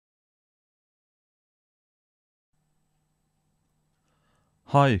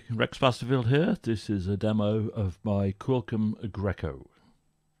Hi, Rex Basterfield here. This is a demo of my Quilcom GRECHO.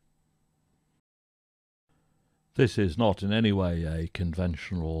 This is not in any way a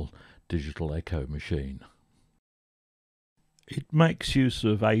conventional digital echo machine. It makes use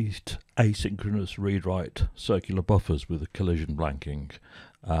of 8 asynchronous read-write circular buffers with a collision blanking,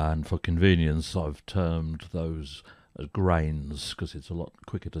 and for convenience I've termed those as grains because it's a lot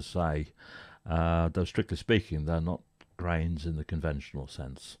quicker to say, though strictly speaking they're not grains in the conventional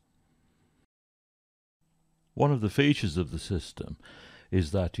sense. One of the features of the system is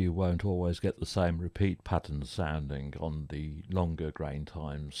that you won't always get the same repeat pattern sounding on the longer grain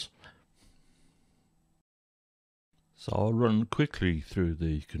times. So I'll run quickly through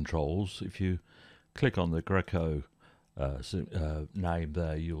the controls. If you click on the GRECHO name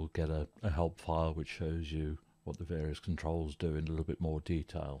there, you'll get a help file which shows you what the various controls do in a little bit more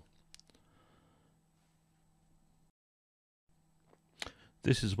detail.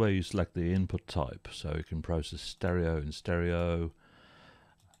 This is where you select the input type, so you can process stereo in stereo,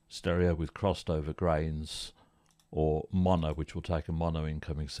 stereo with crossed over grains, or mono, which will take a mono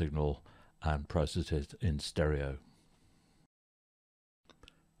incoming signal and process it in stereo.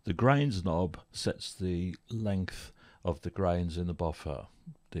 The grains knob sets the length of the grains in the buffer.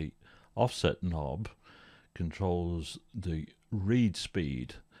 The offset knob controls the read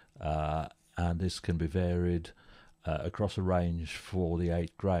speed, and this can be varied across a range for the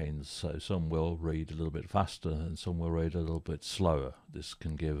 8 grains, so some will read a little bit faster and some will read a little bit slower. This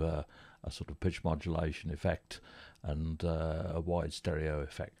can give a sort of pitch modulation effect and a wide stereo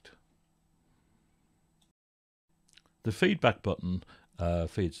effect. The feedback button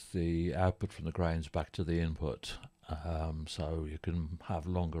feeds the output from the grains back to the input, so you can have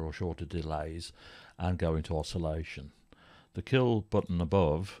longer or shorter delays and go into oscillation. The kill button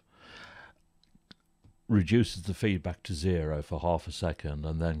above reduces the feedback to 0 for half a second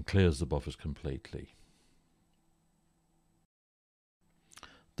and then clears the buffers completely.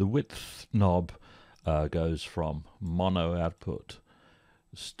 The width knob goes from mono output,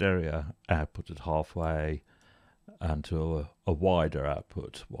 stereo output at halfway, and to a wider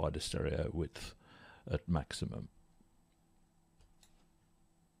output, wider stereo width at maximum.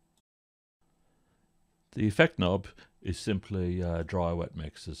 The effect knob is simply dry wet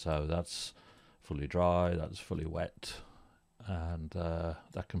mixer, so that's fully dry, that's fully wet, and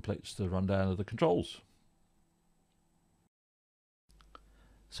that completes the rundown of the controls.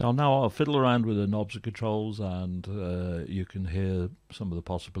 So now I'll fiddle around with the knobs and controls, and you can hear some of the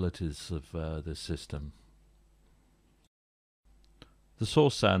possibilities of this system. The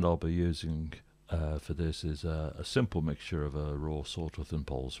source sound I'll be using for this is a simple mixture of a raw sawtooth and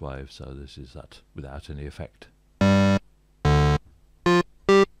pulse wave, so this is that without any effect.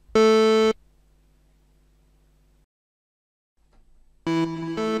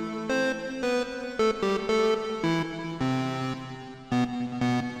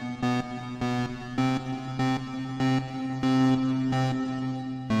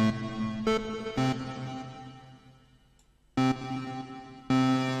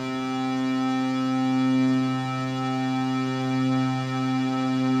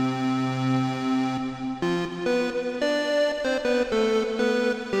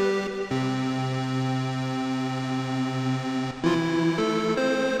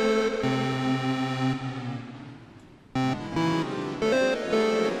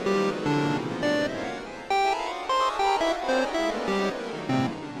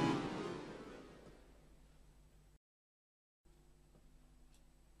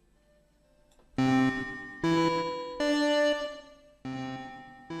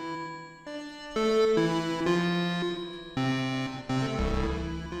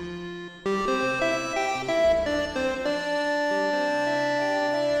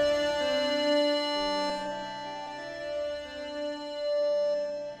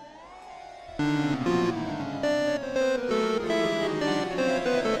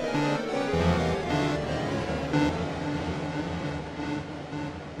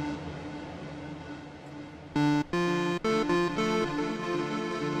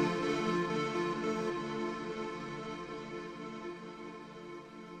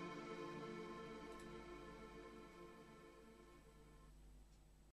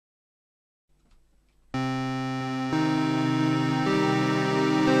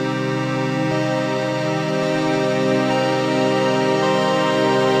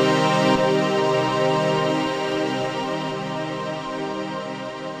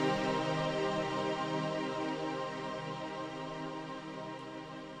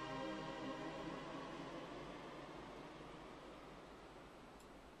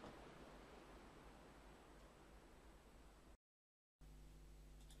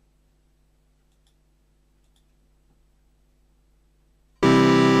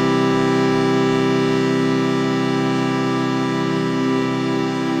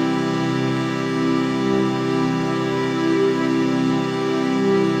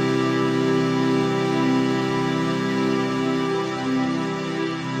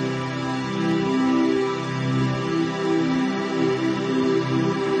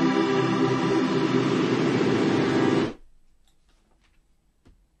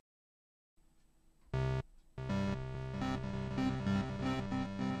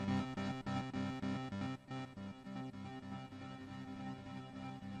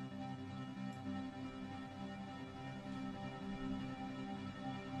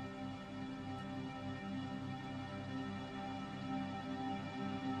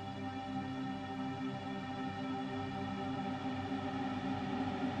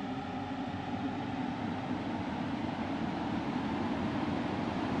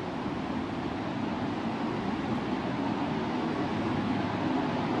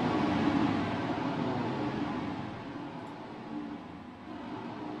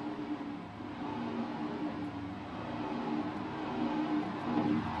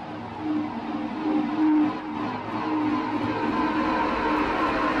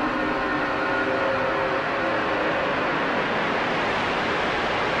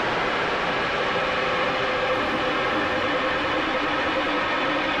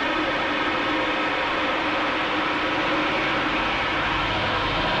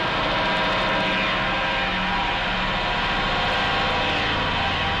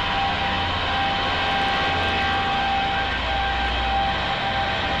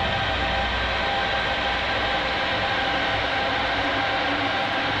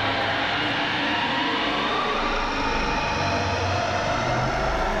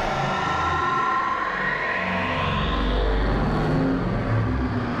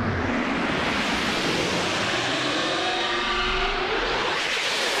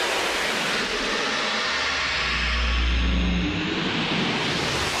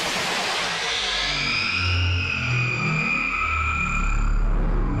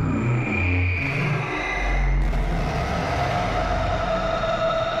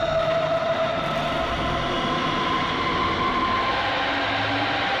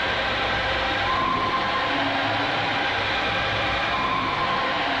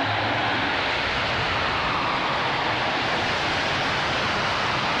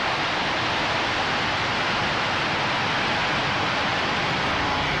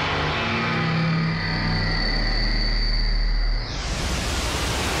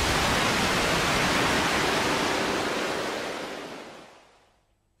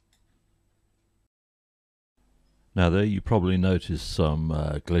 Now there you probably noticed some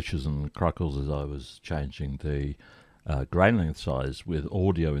glitches and crackles as I was changing the grain length size with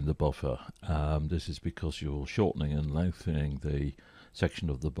audio in the buffer. This is because you're shortening and lengthening the section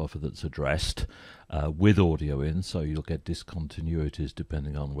of the buffer that's addressed with audio in, so you'll get discontinuities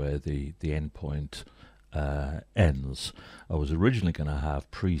depending on where the endpoint ends. I was originally going to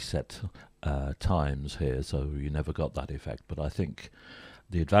have preset times here, so you never got that effect, but I think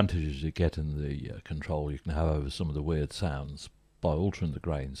the advantages you get in the control you can have over some of the weird sounds by altering the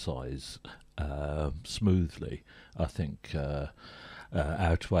grain size smoothly, I think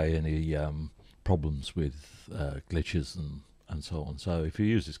outweigh any problems with glitches and so on. So if you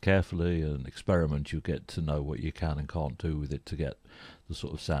use this carefully and experiment, you get to know what you can and can't do with it to get the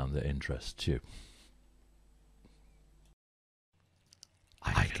sort of sound that interests you.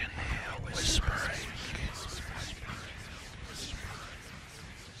 I can hear whispering.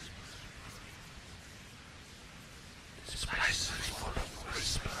 This place is full of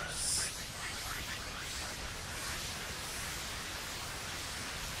whispers.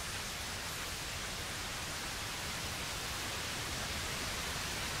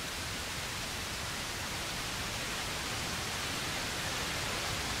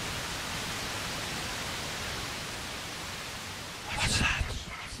 What's that?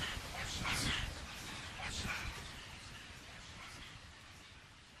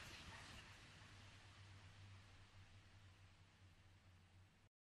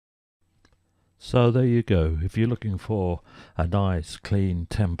 So there you go. If you're looking for a nice, clean,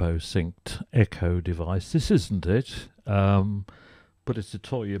 tempo-synced echo device, this isn't it. But it's a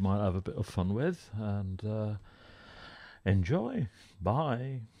toy you might have a bit of fun with, and enjoy.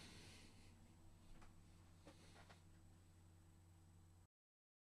 Bye.